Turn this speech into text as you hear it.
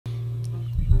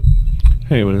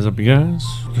Hey, what is up, you guys?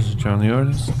 This is John the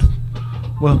Artist.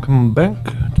 Welcome back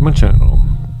to my channel.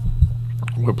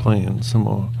 We're playing some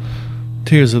more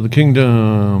Tears of the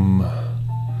Kingdom.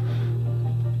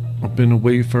 I've been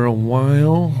away for a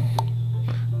while,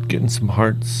 getting some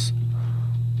hearts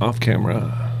off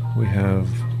camera. We have,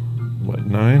 what,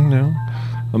 9 now?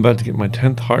 I'm about to get my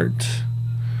 10th heart.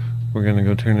 We're gonna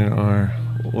go turn in our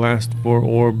last 4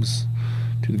 orbs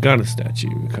to the goddess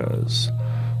statue because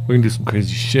we're gonna do some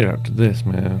crazy shit after this,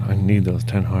 man. I need those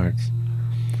 10 hearts.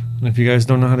 And if you guys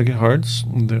don't know how to get hearts,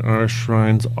 there are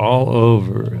shrines all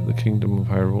over the Kingdom of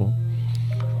Hyrule.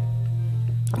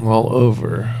 All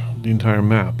over the entire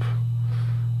map.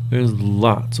 There's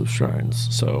lots of shrines,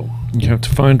 so you have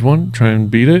to find one, try and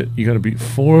beat it. You gotta beat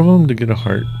 4 of them to get a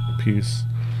heart piece.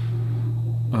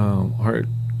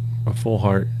 A full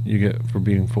heart you get for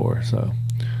beating 4, so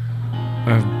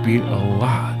I've beat a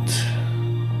lot.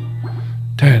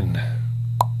 10.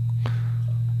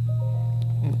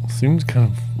 Seems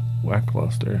kind of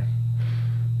lackluster.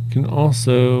 You can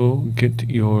also get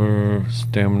your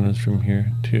staminas from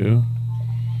here too.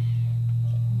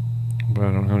 But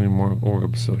I don't have any more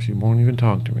orbs, so she won't even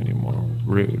talk to me anymore.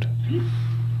 Rude.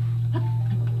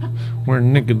 We're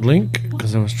Naked Link,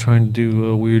 because I was trying to do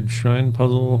a weird shrine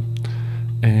puzzle,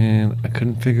 and I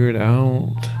couldn't figure it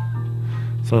out.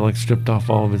 So I like stripped off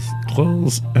all of his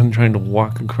clothes and trying to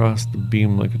walk across the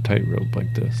beam like a tightrope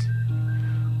like this.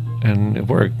 And it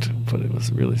worked, but it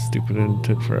was really stupid and it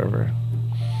took forever.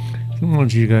 I don't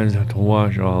want you guys to have to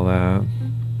watch all that.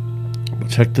 But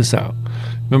check this out.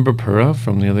 Remember Purah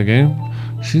from the other game?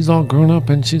 She's all grown up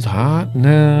and she's hot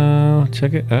now.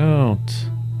 Check it out.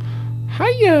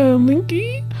 Hiya,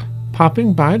 Linky.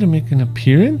 Popping by to make an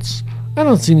appearance? I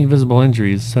don't see any visible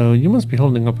injuries, so you must be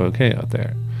holding up okay out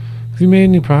there. Have you made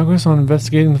any progress on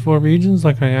investigating the 4 regions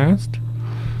like I asked?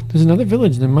 There's another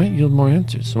village that might yield more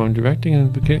answers, so I'm directing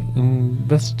an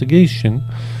investigation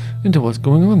into what's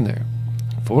going on there.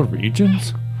 4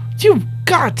 regions? You've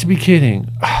got to be kidding!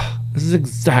 This is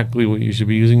exactly what you should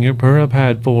be using your Purah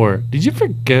pad for. Did you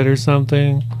forget or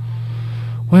something?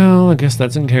 Well, I guess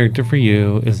that's in character for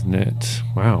you, isn't it?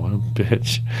 Wow, what a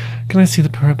bitch. Can I see the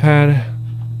Purah pad?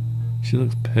 She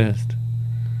looks pissed.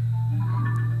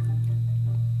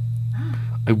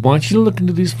 I want you to look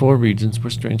into these 4 regions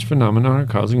where strange phenomena are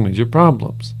causing major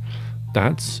problems.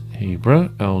 That's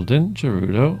Hebra, Eldin,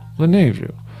 Gerudo,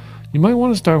 Lanayru. You might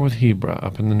want to start with Hebra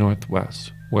up in the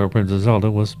northwest, where Princess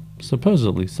Zelda was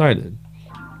supposedly sighted.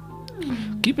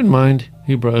 Keep in mind,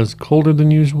 Hebra is colder than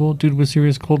usual due to a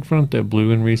serious cold front that blew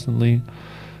in recently,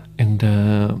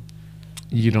 and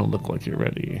you don't look like you're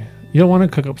ready. You'll want to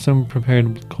cook up some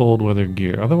prepared cold weather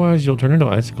gear, otherwise you'll turn into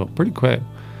icicle pretty quick.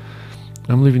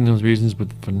 I'm leaving those regions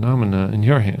with phenomena in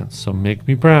your hands, so make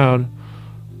me proud.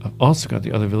 I've also got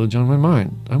the other village on my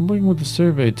mind. I'm working with the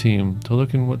survey team to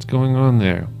look in what's going on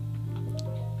there.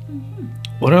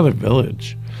 What other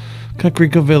village?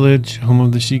 Kakrika village, home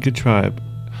of the Sheikah tribe.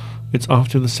 It's off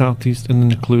to the southeast in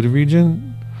the Nakluda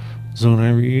region.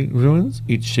 Zonai ruins,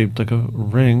 each shaped like a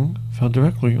ring, fell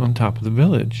directly on top of the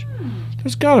village.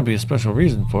 There's gotta be a special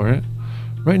reason for it.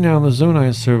 Right now, the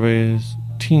Zonai surveys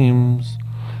teams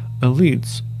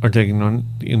elites are taking on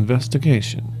the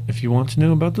investigation. If you want to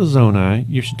know about the Zonai,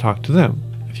 you should talk to them.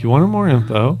 If you want more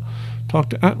info,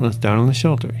 talk to Atlas down in the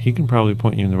shelter. He can probably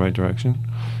point you in the right direction.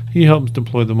 He helps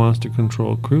deploy the monster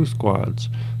control crew squads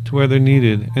to where they're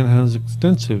needed and has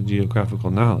extensive geographical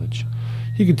knowledge.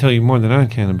 He can tell you more than I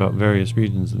can about various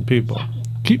regions and people.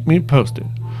 Keep me posted.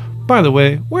 By the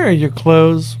way, where are your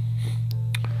clothes?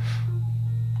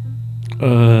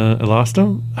 I lost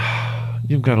them?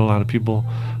 You've got a lot of people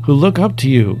who look up to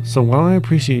you, so while I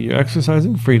appreciate you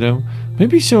exercising freedom,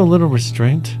 maybe show a little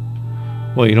restraint.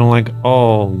 Well, you don't like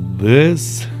all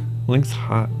this? Link's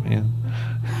hot, man.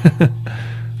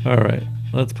 Alright,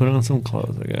 let's put on some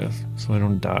clothes, I guess, so I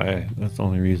don't die. That's the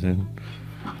only reason.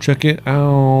 Check it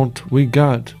out. We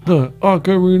got the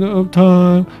Ocarina of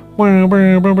Time.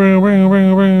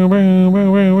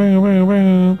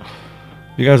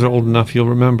 You guys are old enough, you'll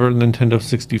remember Nintendo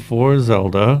 64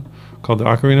 Zelda called the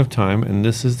Ocarina of Time, and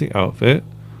this is the outfit.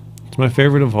 It's my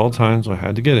favorite of all time, so I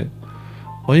had to get it.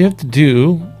 All you have to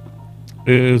do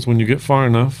is when you get far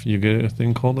enough, you get a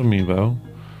thing called Amiibo,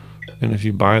 and if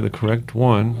you buy the correct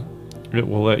one, it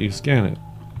will let you scan it.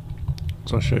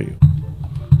 So I'll show you.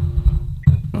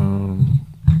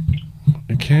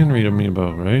 It can read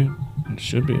Amiibo, right? It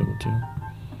should be able to.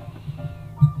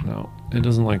 No, it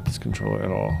doesn't like this controller at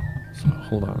all. So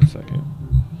hold on a second.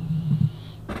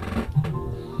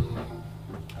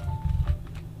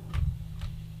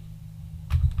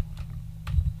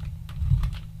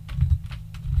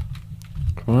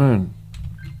 Come on.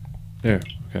 There,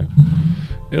 okay.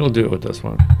 It'll do it with this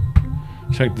one.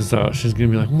 Check this out. She's gonna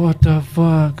be like, what the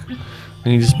fuck?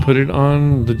 And you just put it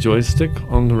on the joystick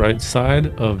on the right side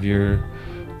of your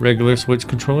regular Switch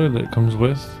controller that it comes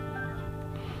with.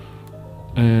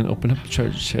 And open up the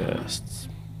treasure chests.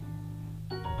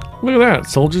 Look at that,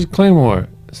 Soldier's Claymore.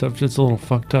 Except it's a little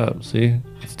fucked up, see?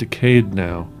 It's decayed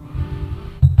now.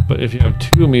 But if you have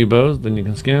 2 amiibos, then you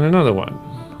can scan another one.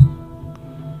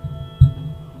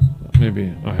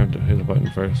 Maybe I have to hit a button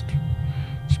first.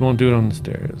 She won't do it on the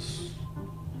stairs.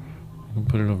 I can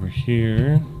put it over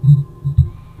here.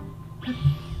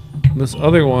 This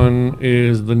other one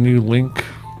is the new Link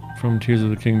from Tears of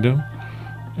the Kingdom.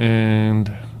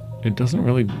 And it doesn't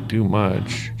really do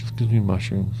much. It just gives me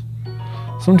mushrooms.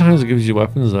 Sometimes it gives you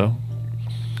weapons though.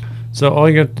 So all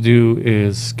you have to do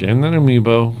is scan that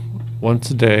amiibo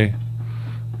once a day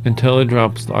until it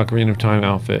drops the Ocarina of Time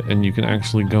outfit, and you can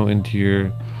actually go into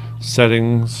your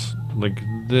settings like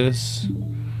this,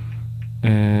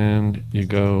 and you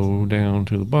go down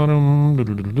to the bottom,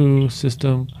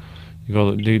 system, you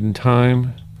go to date and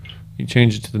time, you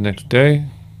change it to the next day,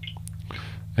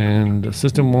 and the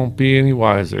system won't be any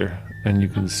wiser, and you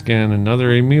can scan another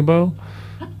amiibo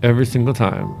every single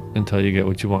time until you get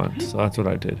what you want. So that's what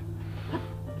I did.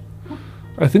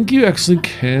 I think you actually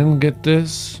can get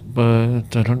this,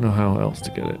 but I don't know how else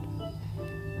to get it.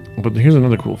 But here's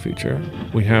another cool feature.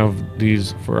 We have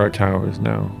these for our towers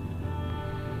now.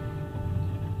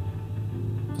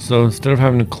 So instead of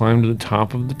having to climb to the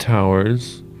top of the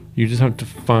towers, you just have to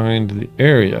find the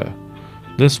area.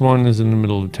 This one is in the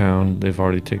middle of town. They've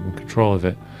already taken control of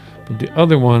it. But the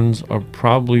other ones are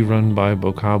probably run by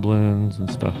bokoblins and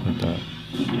stuff like that.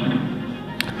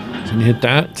 So you hit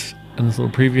that, and this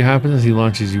little preview happens as he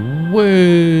launches you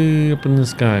way up in the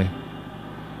sky.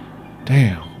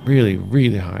 Damn, really,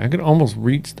 really high. I could almost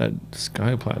reach that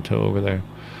sky plateau over there.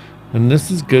 And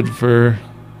this is good for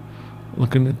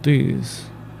looking at these.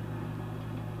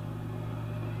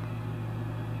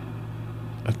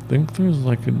 I think there's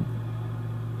like a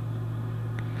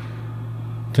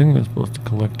thing that's supposed to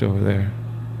collect over there.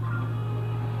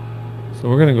 So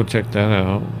we're gonna go check that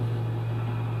out.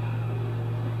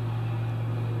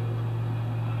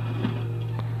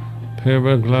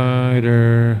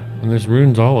 Paraglider. And there's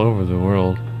runes all over the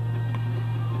world.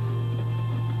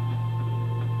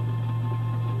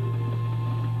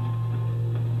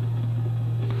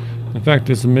 In fact,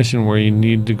 there's a mission where you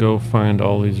need to go find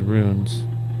all these runes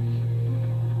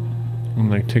and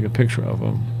like take a picture of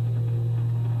them.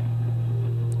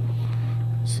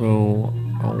 So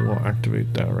I'll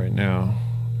activate that right now.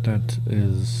 That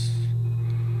is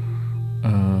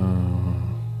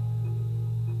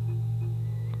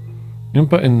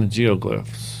input in the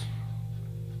geoglyphs.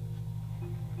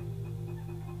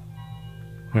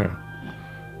 There.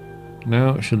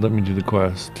 Now it should let me do the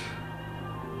quest.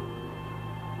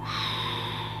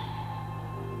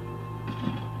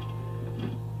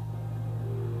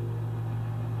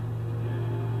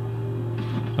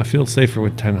 I feel safer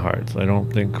with 10 hearts. I don't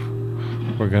think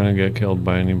we're gonna get killed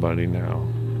by anybody now.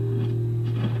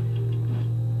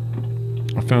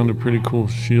 I found a pretty cool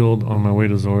shield on my way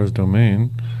to Zora's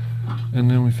domain. And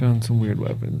then we found some weird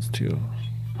weapons too.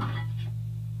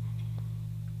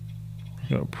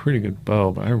 Got a pretty good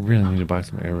bow, but I really need to buy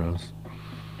some arrows.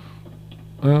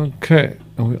 Okay,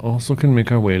 and we also can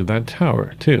make our way to that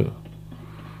tower too.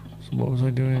 So what was I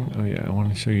doing? Oh yeah, I want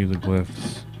to show you the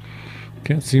glyphs.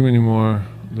 Can't see them anymore.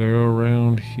 They're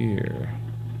around here.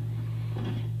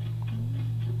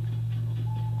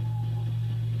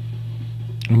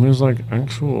 And there's like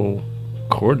actual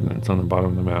coordinates on the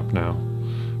bottom of the map now,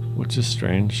 which is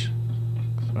strange.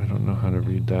 I don't know how to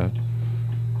read that.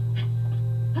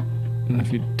 And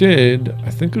if you did, I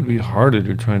think it would be harder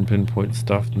to try and pinpoint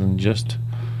stuff than just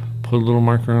put a little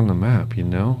marker on the map, you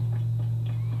know?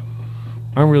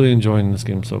 I'm really enjoying this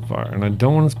game so far, and I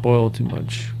don't want to spoil too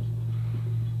much.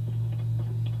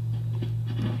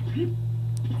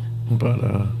 But,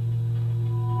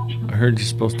 I heard you're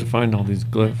supposed to find all these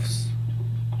glyphs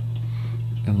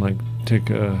and, like, take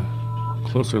a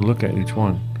closer look at each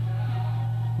one.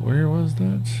 Where was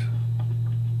that?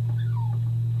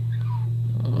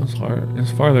 Oh,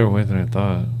 it's farther away than I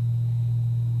thought.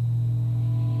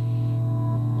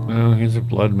 Oh, here's a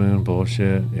blood moon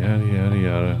bullshit. Yada, yada,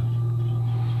 yada.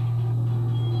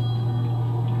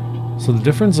 So the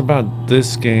difference about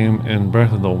this game and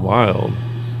Breath of the Wild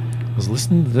is,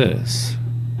 listen to this.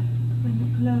 When the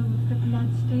glow of the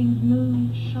blood-stained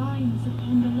moon shines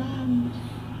upon the land,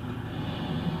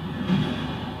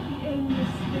 the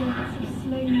endless spirits of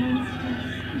slain monsters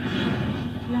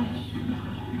eat the flesh.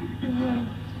 The world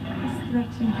is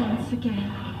threatened once again.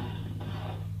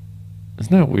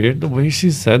 Isn't that weird? The way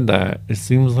she said that, it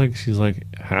seems like she's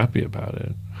like happy about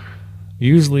it.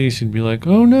 Usually she'd be like,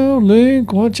 "Oh no,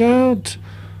 Link, watch out!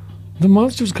 The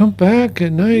monsters come back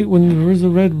at night when there's a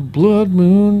red blood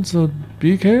moon, so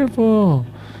be careful."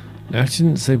 Now she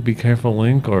didn't say "be careful,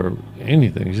 Link" or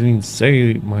anything. She didn't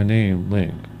say my name,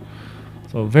 Link.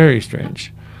 So very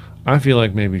strange. I feel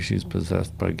like maybe she's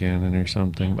possessed by Ganon or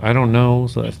something. I don't know,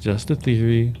 so that's just a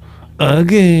theory. A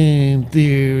game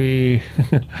theory.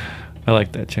 I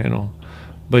like that channel.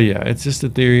 But yeah, it's just a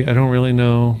theory. I don't really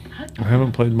know. I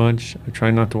haven't played much. I try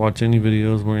not to watch any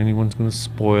videos where anyone's going to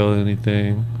spoil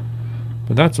anything.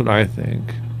 But that's what I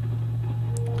think.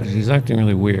 Because she's acting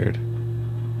really weird.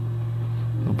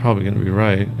 I'm probably going to be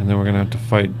right. And then we're going to have to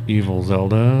fight evil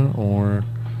Zelda. Or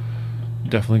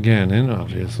definitely Ganon,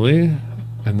 obviously.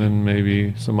 And then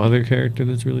maybe some other character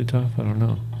that's really tough. I don't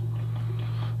know.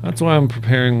 That's why I'm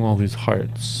preparing all these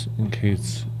hearts. In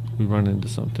case we run into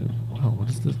something. Wow, what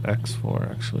is this X for,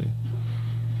 actually?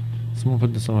 Someone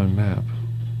put this on my map.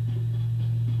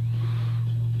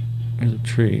 There's a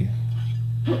tree.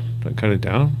 Do I cut it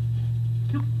down?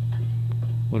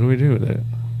 What do we do with it?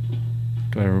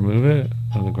 Do I remove it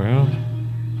out of the ground?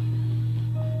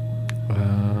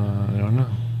 I don't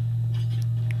know.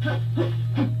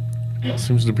 It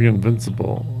seems to be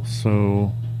invincible,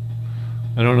 so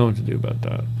I don't know what to do about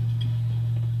that.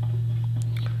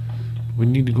 We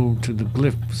need to go to the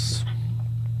glyphs.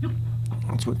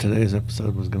 That's what today's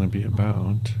episode was going to be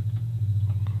about.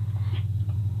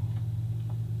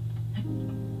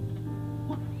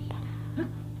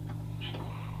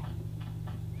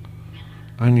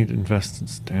 I need to invest in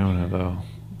stamina, though.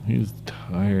 He's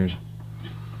tired.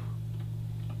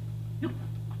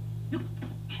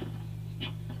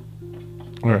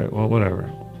 Alright, well, whatever.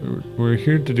 We're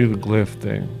here to do the glyph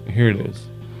thing. Here it is.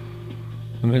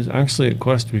 And there's actually a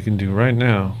quest we can do right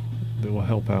now that will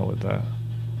help out with that.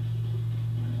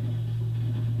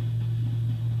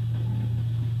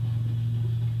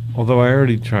 Although I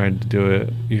already tried to do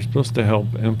it. You're supposed to help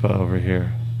Impa over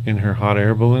here in her hot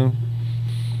air balloon.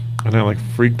 And I like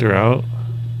freaked her out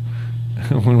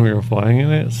when we were flying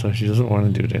in it, so she doesn't want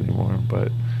to do it anymore.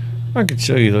 But I could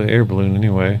show you the air balloon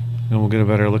anyway, and we'll get a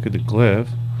better look at the glyph.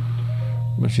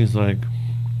 But she's like,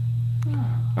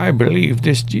 "I believe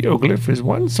this geoglyph is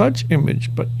one such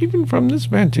image, but even from this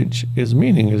vantage, its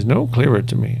meaning is no clearer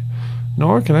to me.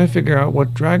 Nor can I figure out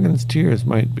what dragon's tears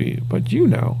might be, but you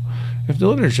know. If the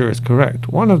literature is correct,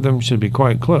 one of them should be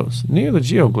quite close, near the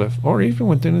geoglyph, or even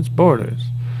within its borders.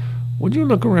 Would you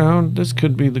look around? This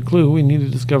could be the clue we need to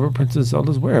discover Princess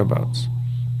Zelda's whereabouts.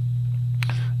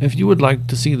 If you would like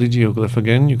to see the geoglyph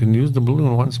again, you can use the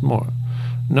balloon once more.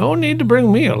 No need to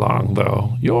bring me along,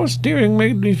 though. Your steering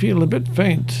made me feel a bit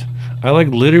faint." I like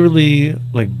literally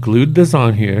like glued this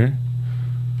on here,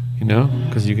 you know,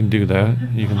 because you can do that.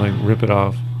 You can like rip it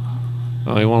off.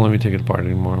 Oh, it won't let me take it apart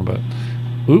anymore, but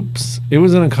oops, it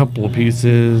was in a couple of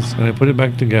pieces, and I put it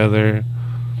back together,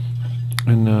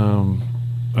 and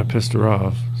I pissed her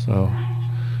off, so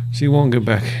she won't get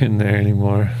back in there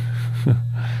anymore.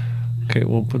 Okay,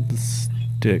 we'll put the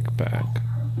stick back,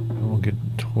 and we'll get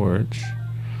the torch.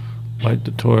 Light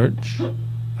the torch. Oh,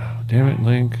 damn it,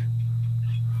 Link.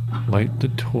 Light the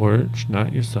torch,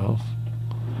 not yourself.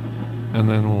 And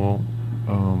then we'll,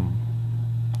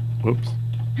 whoops.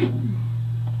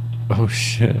 Oh,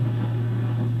 shit.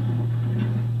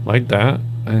 Like that.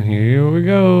 And here we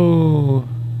go.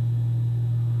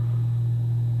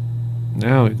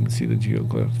 Now we can see the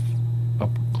geoglyph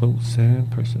up close and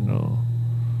personal.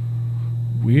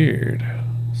 Weird.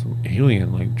 Some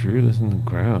alien like drew this in the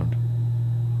ground.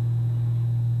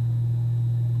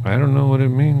 I don't know what it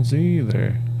means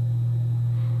either.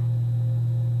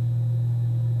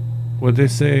 Would they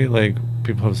say like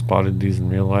people have spotted these in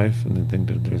real life and they think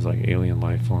that there's like alien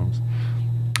life forms?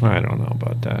 I don't know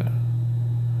about that.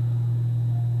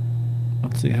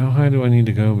 Let's see, how high do I need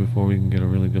to go before we can get a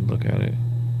really good look at it?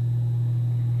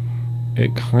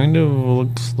 It kind of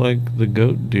looks like the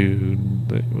goat dude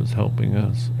that was helping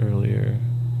us earlier.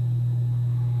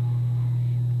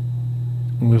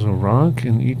 There's a rock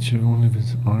in each of one of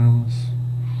his arms.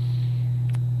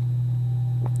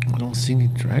 I don't see any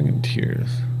dragon tears.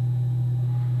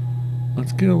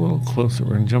 Let's get a little closer.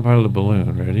 We're gonna jump out of the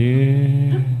balloon.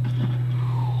 Ready?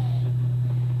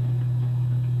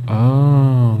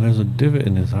 Oh, there's a divot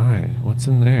in his eye. What's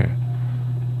in there?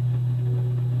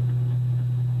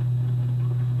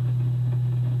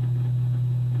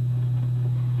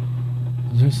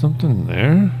 Is there something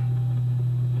there?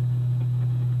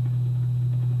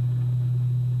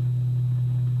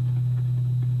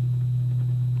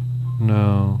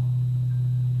 No.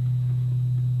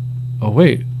 Oh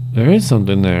wait, there is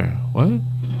something there. What?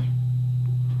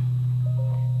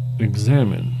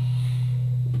 Examine.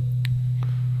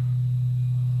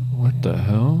 What the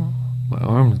hell? My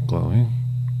arm's glowing.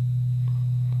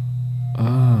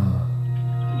 Ah.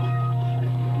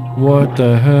 What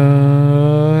the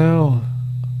hell?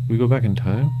 We go back in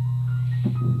time?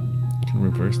 Can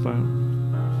reverse that?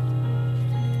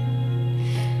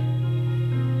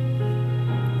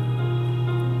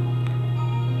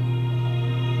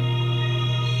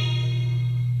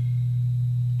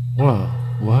 Whoa,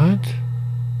 what?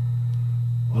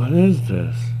 What is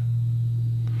this?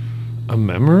 A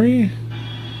memory?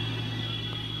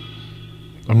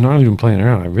 I'm not even playing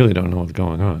around. I really don't know what's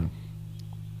going on.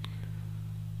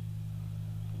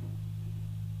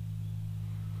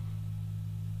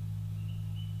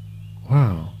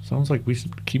 Wow, sounds like we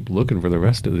should keep looking for the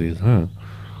rest of these, huh?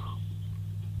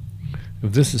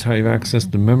 If this is how you access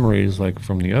the memories like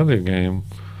from the other game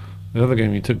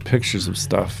you took pictures of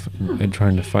stuff and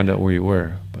trying to find out where you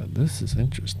were. But this is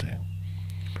interesting.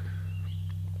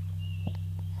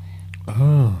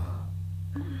 Oh.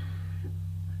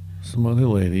 Some other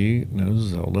lady knows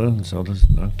Zelda, and Zelda's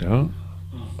knocked out.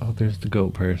 Oh, there's the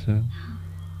goat person.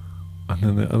 And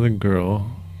then the other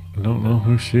girl, I don't know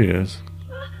who she is.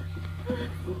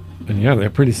 And yeah, they're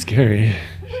pretty scary.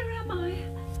 Where am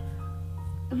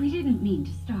I? We didn't mean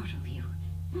to startle you.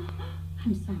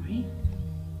 I'm sorry.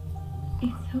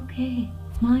 It's okay.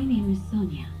 My name is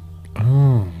Sonia.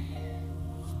 Oh.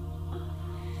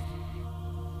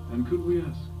 And could we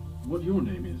ask what your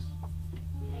name is?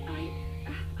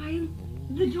 I am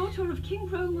the daughter of King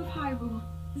Rome of Hyrule,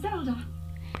 Zelda.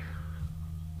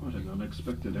 What an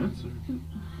unexpected answer.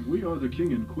 We are the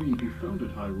king and queen who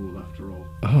founded Hyrule after all.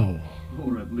 Oh.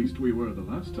 Or at least we were the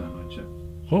last time I checked.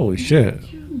 Holy shit.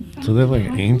 So they're like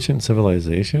ancient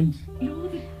civilizations? You're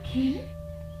the king?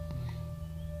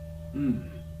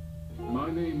 My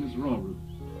name is Rauru.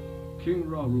 King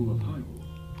Rauru of Hyrule.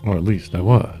 Or at least I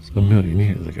was a million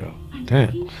years ago. And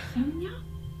Damn. Queen Sonia?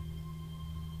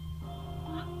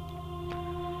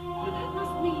 That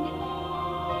must mean...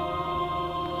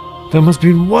 That must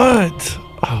be what?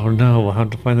 Oh no, we'll have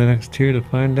to find the next tier to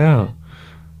find out.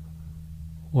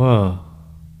 Whoa.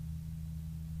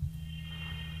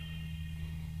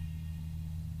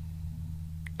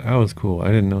 That was cool. I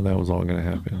didn't know that was all going to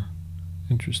happen.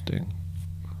 Interesting.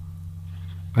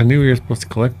 I knew we were supposed to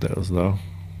collect those though.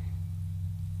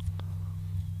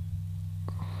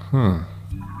 Huh.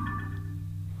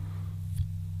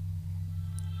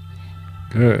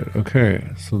 Good. Okay.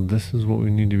 So this is what we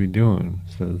need to be doing.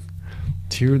 It says,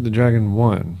 Tier the Dragon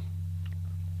 1.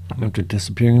 After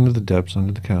disappearing into the depths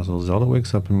under the castle, Zelda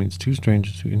wakes up and meets two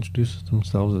strangers who introduce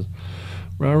themselves as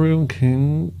Rauru and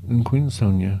King and Queen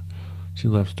Sonia. She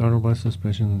left startled by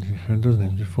suspicion that she heard those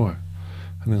names before.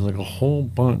 And there's like a whole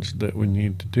bunch that we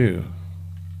need to do.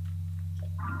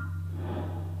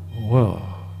 Whoa.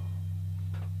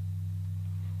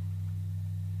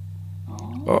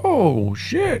 Oh,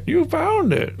 shit, you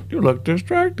found it. You look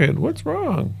distracted. What's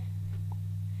wrong?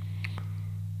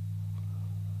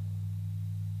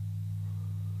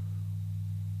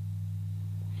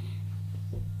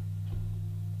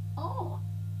 Oh,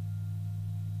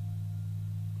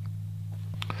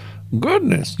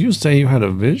 Goodness, you say you had a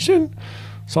vision?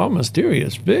 Saw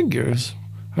mysterious figures?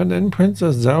 And then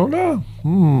Princess Zelda?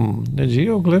 The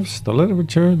geoglyphs, the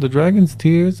literature, the dragon's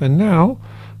tears, and now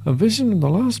a vision of the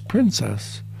lost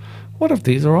princess. What if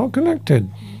these are all connected?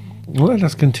 Let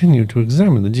us continue to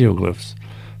examine the geoglyphs.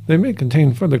 They may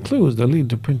contain further clues that lead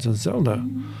to Princess Zelda.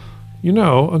 You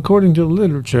know, according to the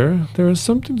literature, there is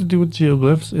something to do with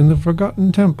geoglyphs in the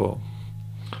Forgotten Temple.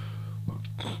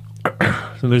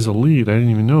 So there's a lead. I didn't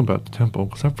even know about the temple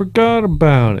because I forgot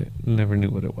about it. Never knew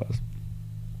what it was.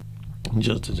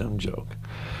 Just a dumb joke.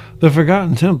 The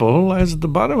Forgotten Temple lies at the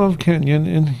bottom of a canyon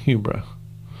in Hubra.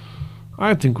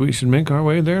 I think we should make our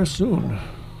way there soon.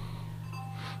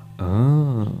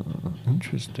 Ah,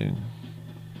 interesting.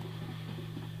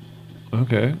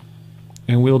 Okay.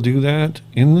 And we'll do that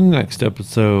in the next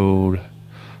episode.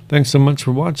 Thanks so much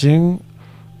for watching.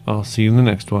 I'll see you in the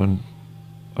next one.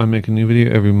 I make a new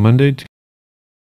video every Monday,